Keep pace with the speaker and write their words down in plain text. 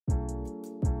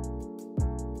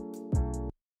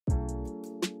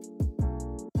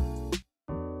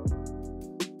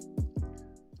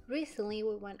Recently,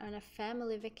 we went on a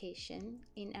family vacation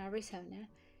in Arizona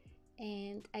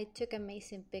and I took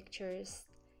amazing pictures.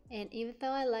 And even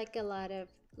though I like a lot of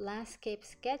landscape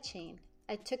sketching,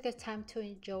 I took the time to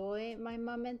enjoy my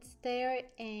moments there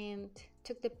and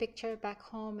took the picture back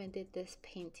home and did this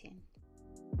painting.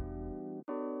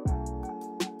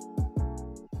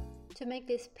 To make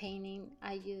this painting,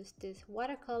 I used this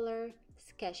watercolor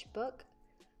sketchbook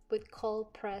with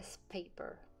cold pressed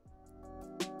paper.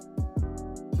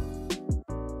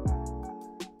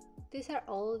 These are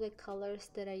all the colors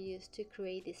that I used to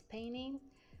create this painting.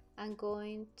 I'm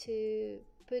going to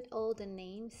put all the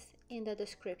names in the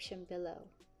description below.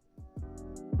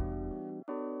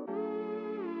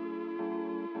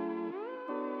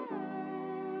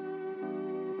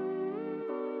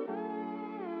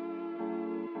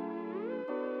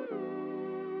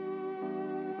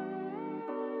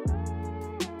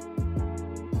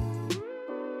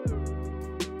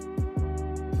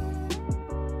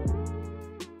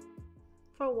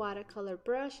 For watercolor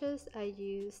brushes, I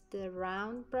use the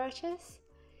round brushes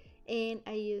and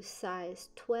I use size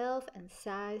 12 and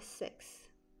size 6.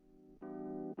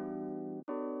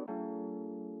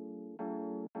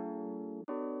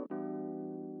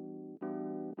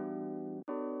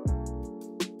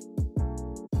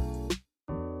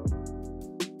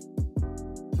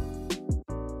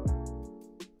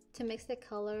 To mix the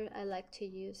color, I like to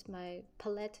use my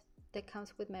palette that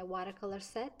comes with my watercolor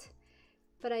set,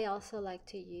 but I also like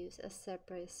to use a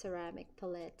separate ceramic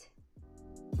palette.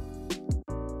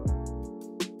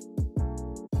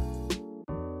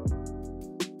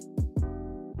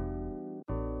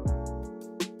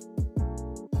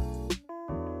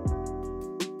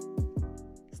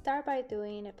 Start by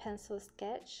doing a pencil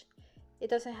sketch. It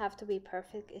doesn't have to be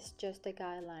perfect, it's just a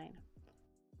guideline.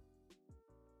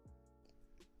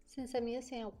 Since I'm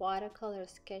using a watercolor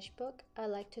sketchbook, I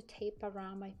like to tape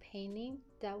around my painting,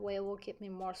 that way it will give me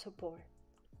more support.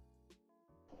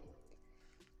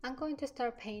 I'm going to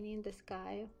start painting the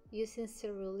sky using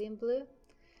cerulean blue.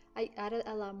 I added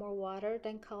a lot more water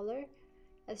than color,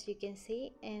 as you can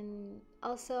see, and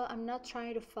also I'm not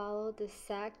trying to follow the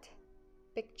exact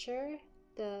picture,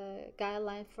 the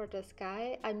guideline for the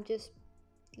sky. I'm just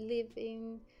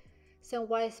leaving some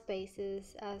white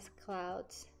spaces as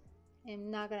clouds.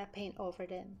 I'm not gonna paint over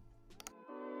them.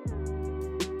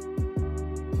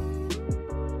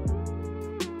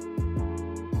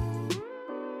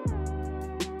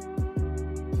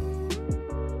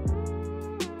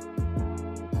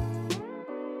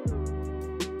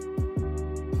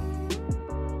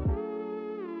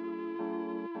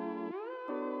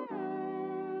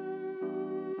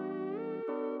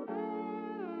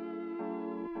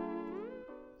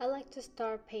 I like to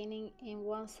start painting in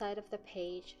one side of the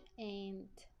page and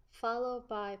follow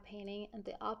by painting on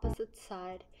the opposite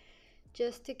side,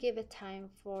 just to give it time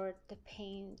for the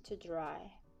paint to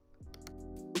dry.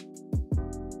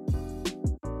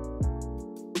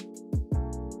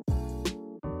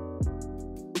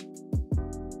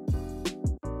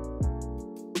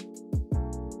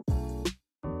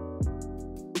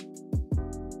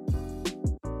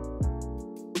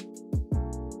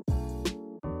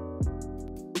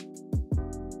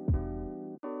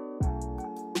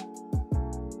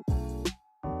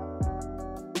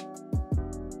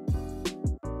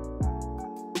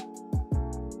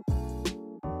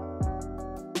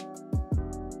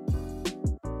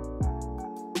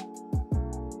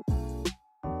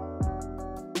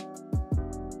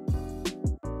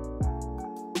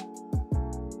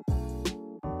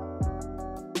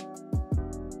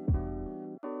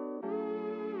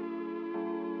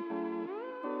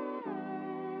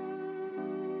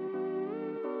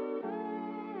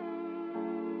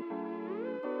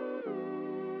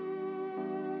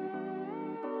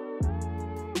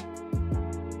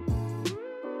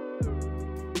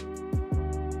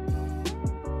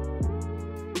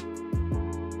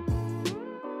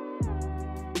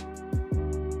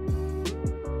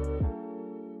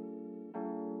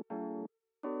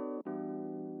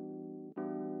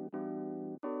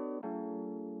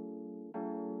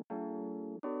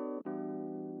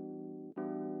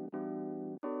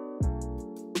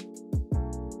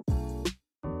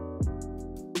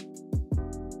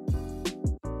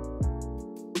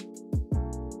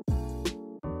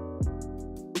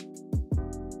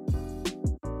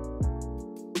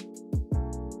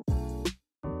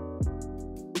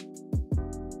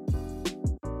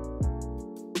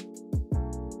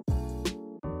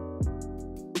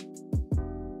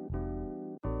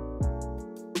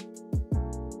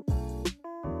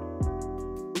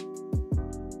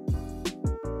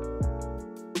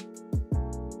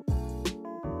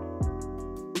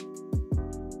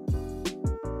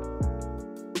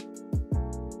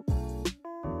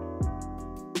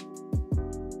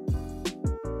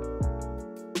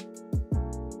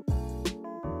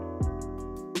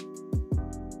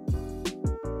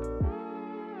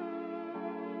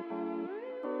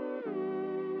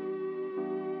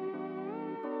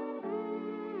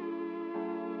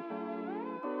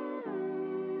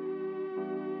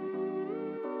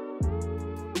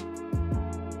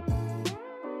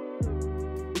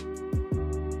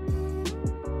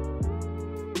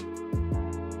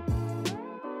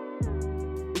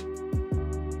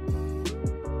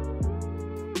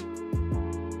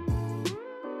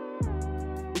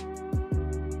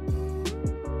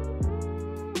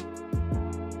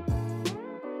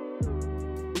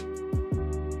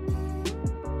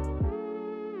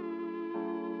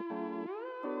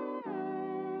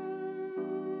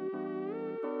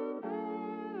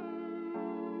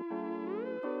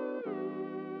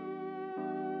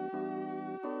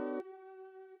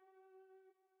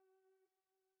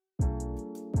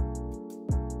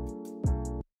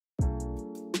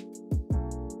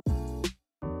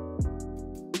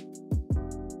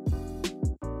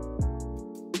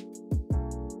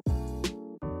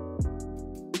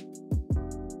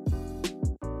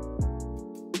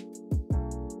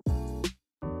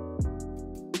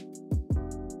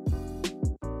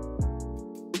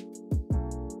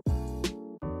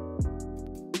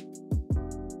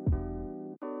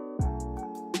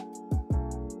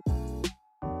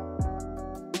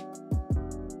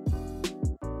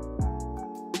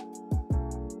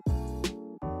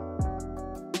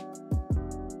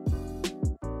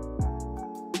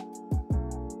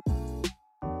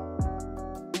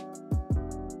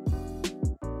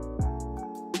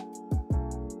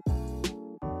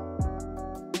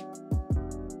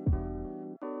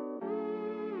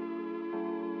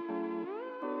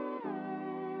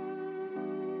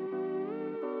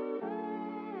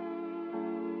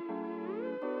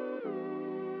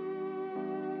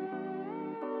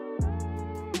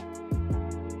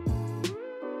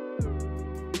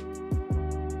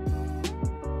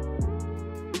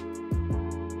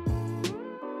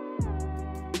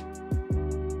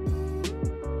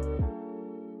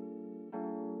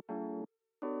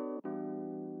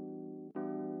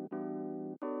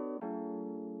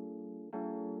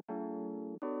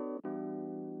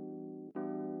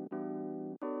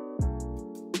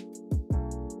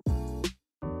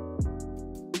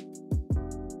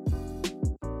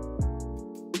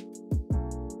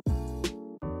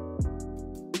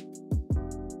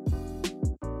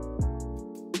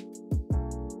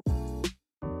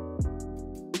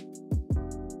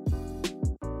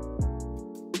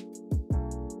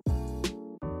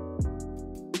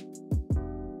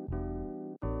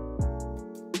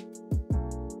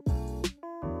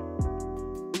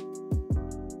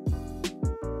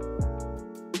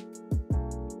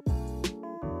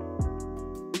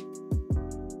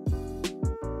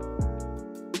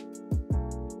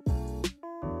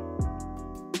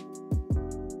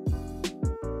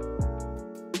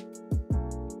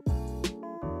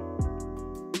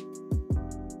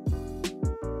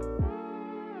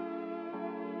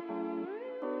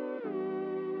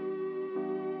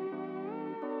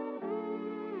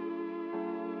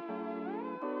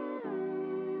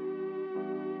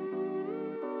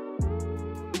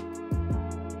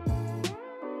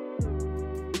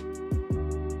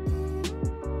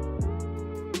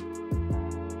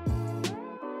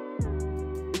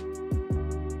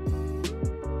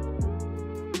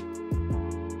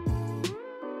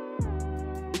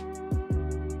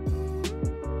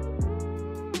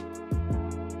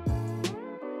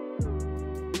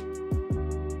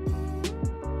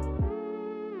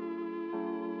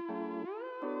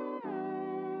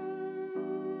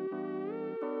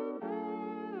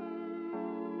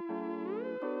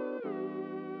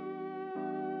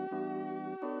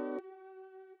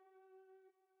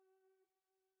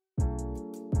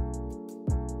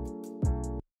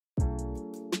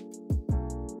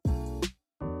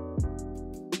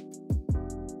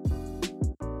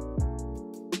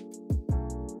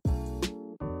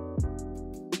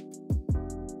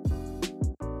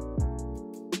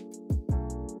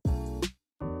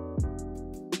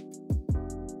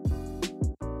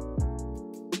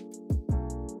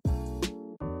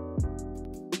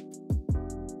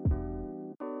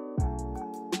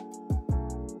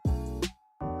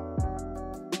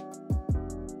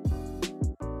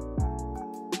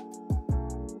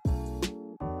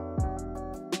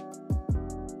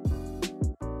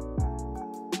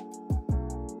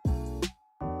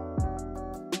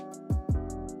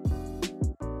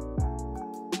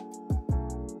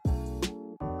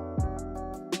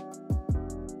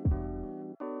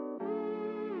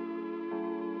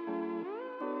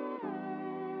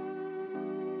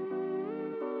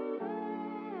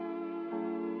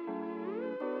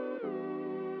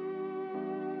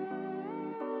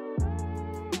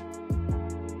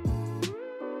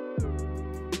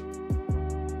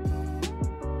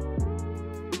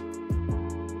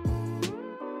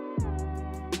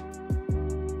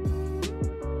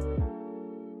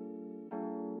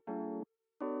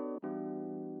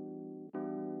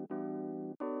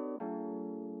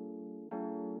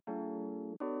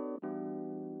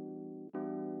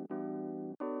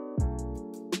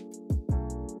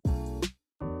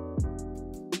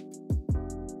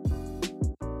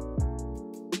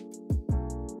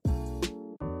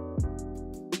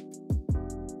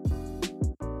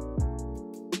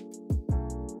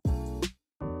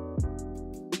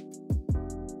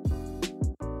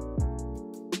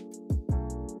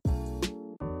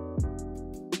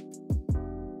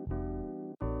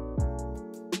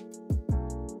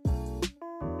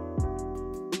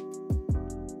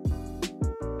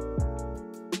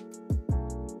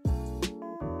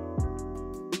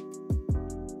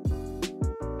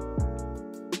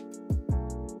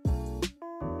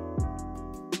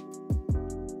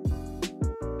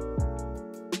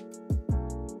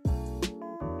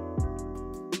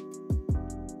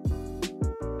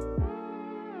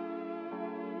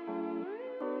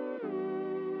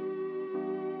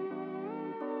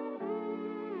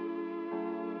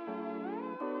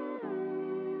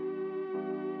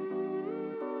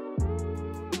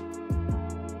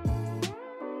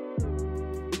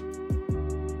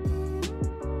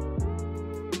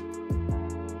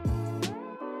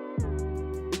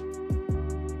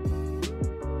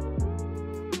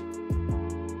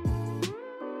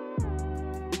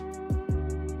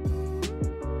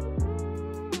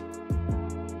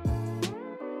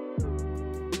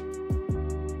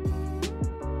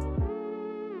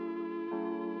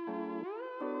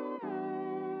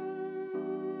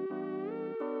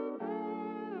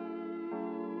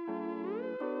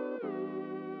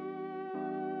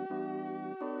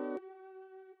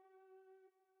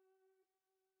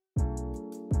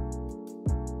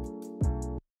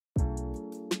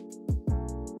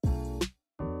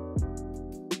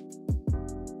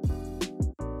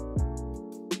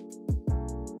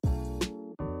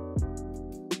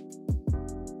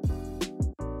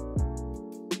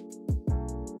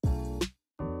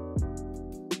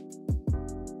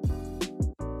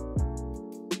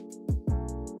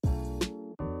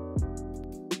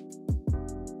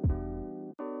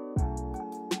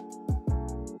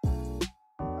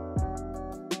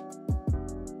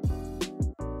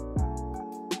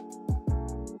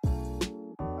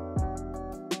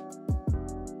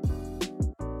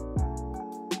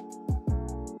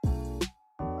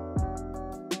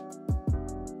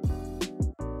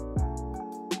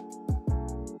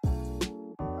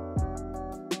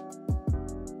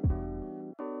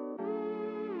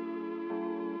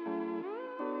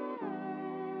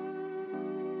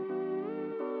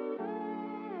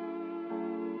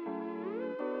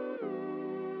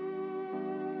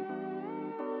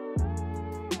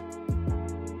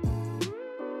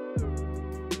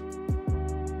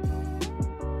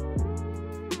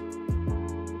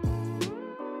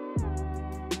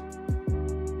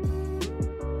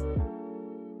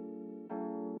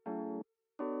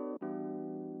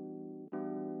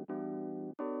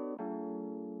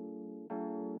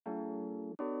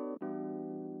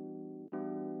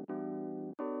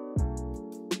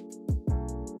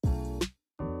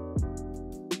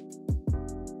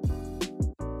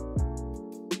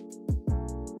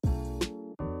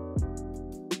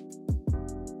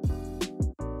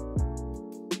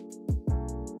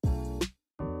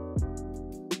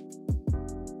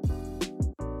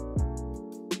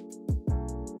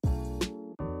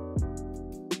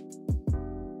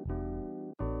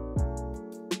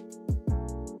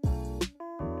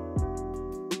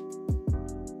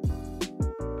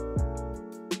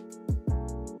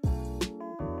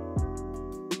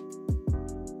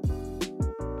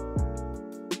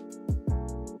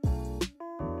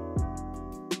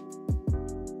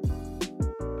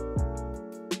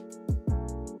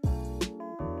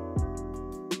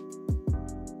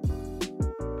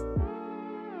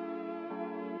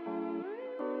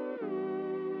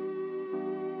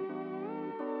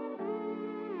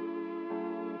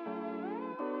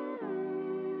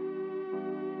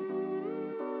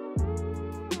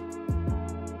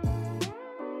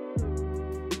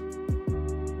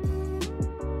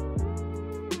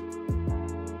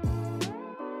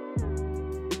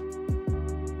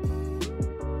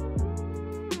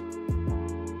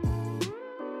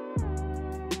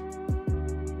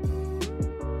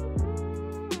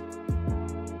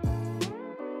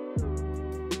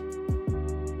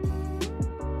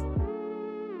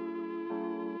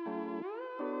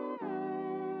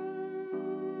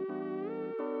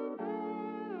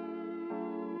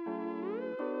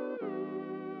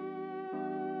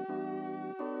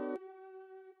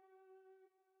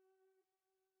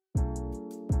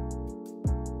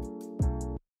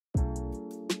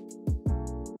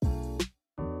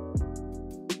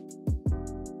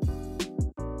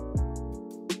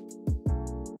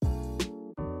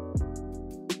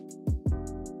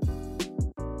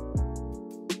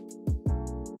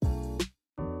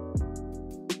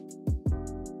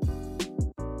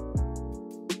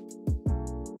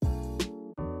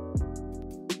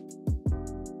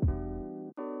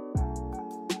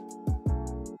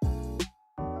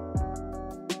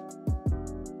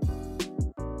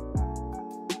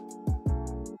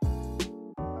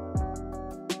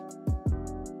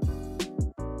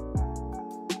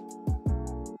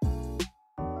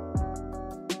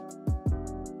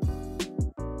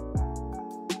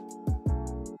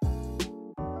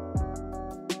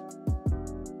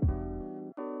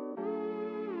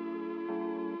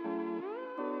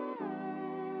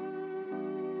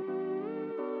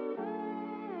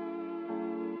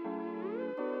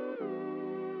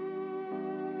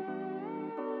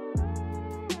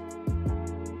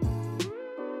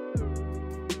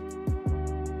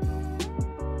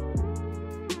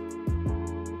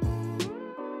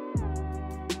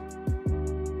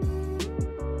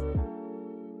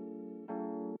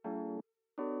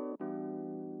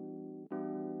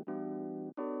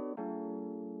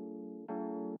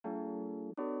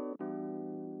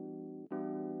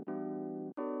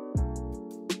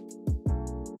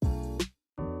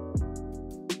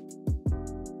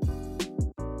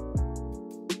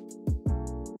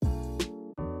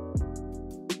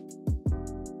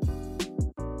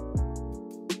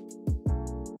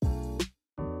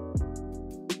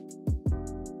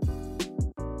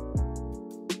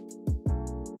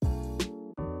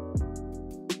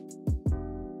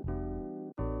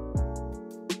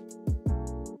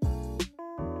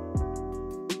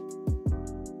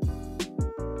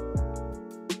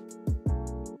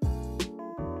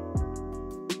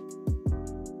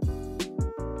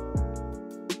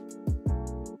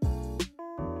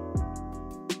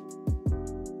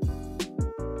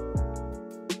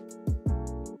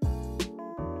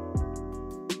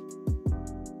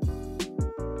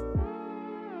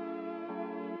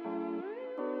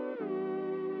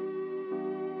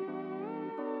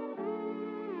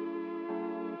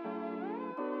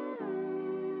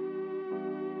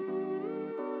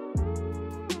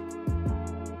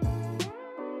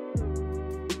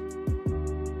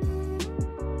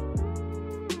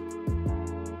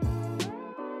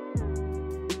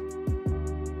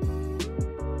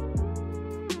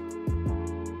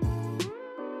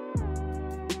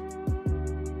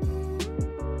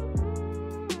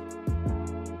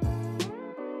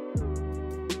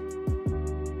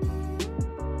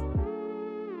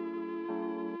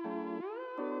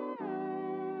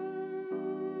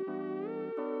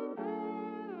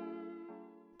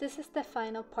 This is the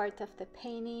final part of the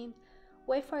painting.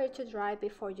 Wait for it to dry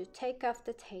before you take off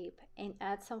the tape and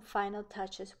add some final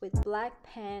touches with black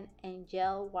pen and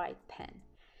gel white pen.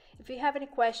 If you have any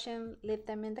questions, leave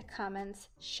them in the comments,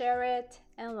 share it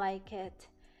and like it.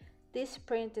 This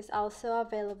print is also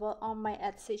available on my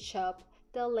Etsy shop.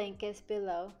 The link is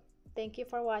below. Thank you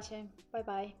for watching. Bye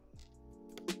bye.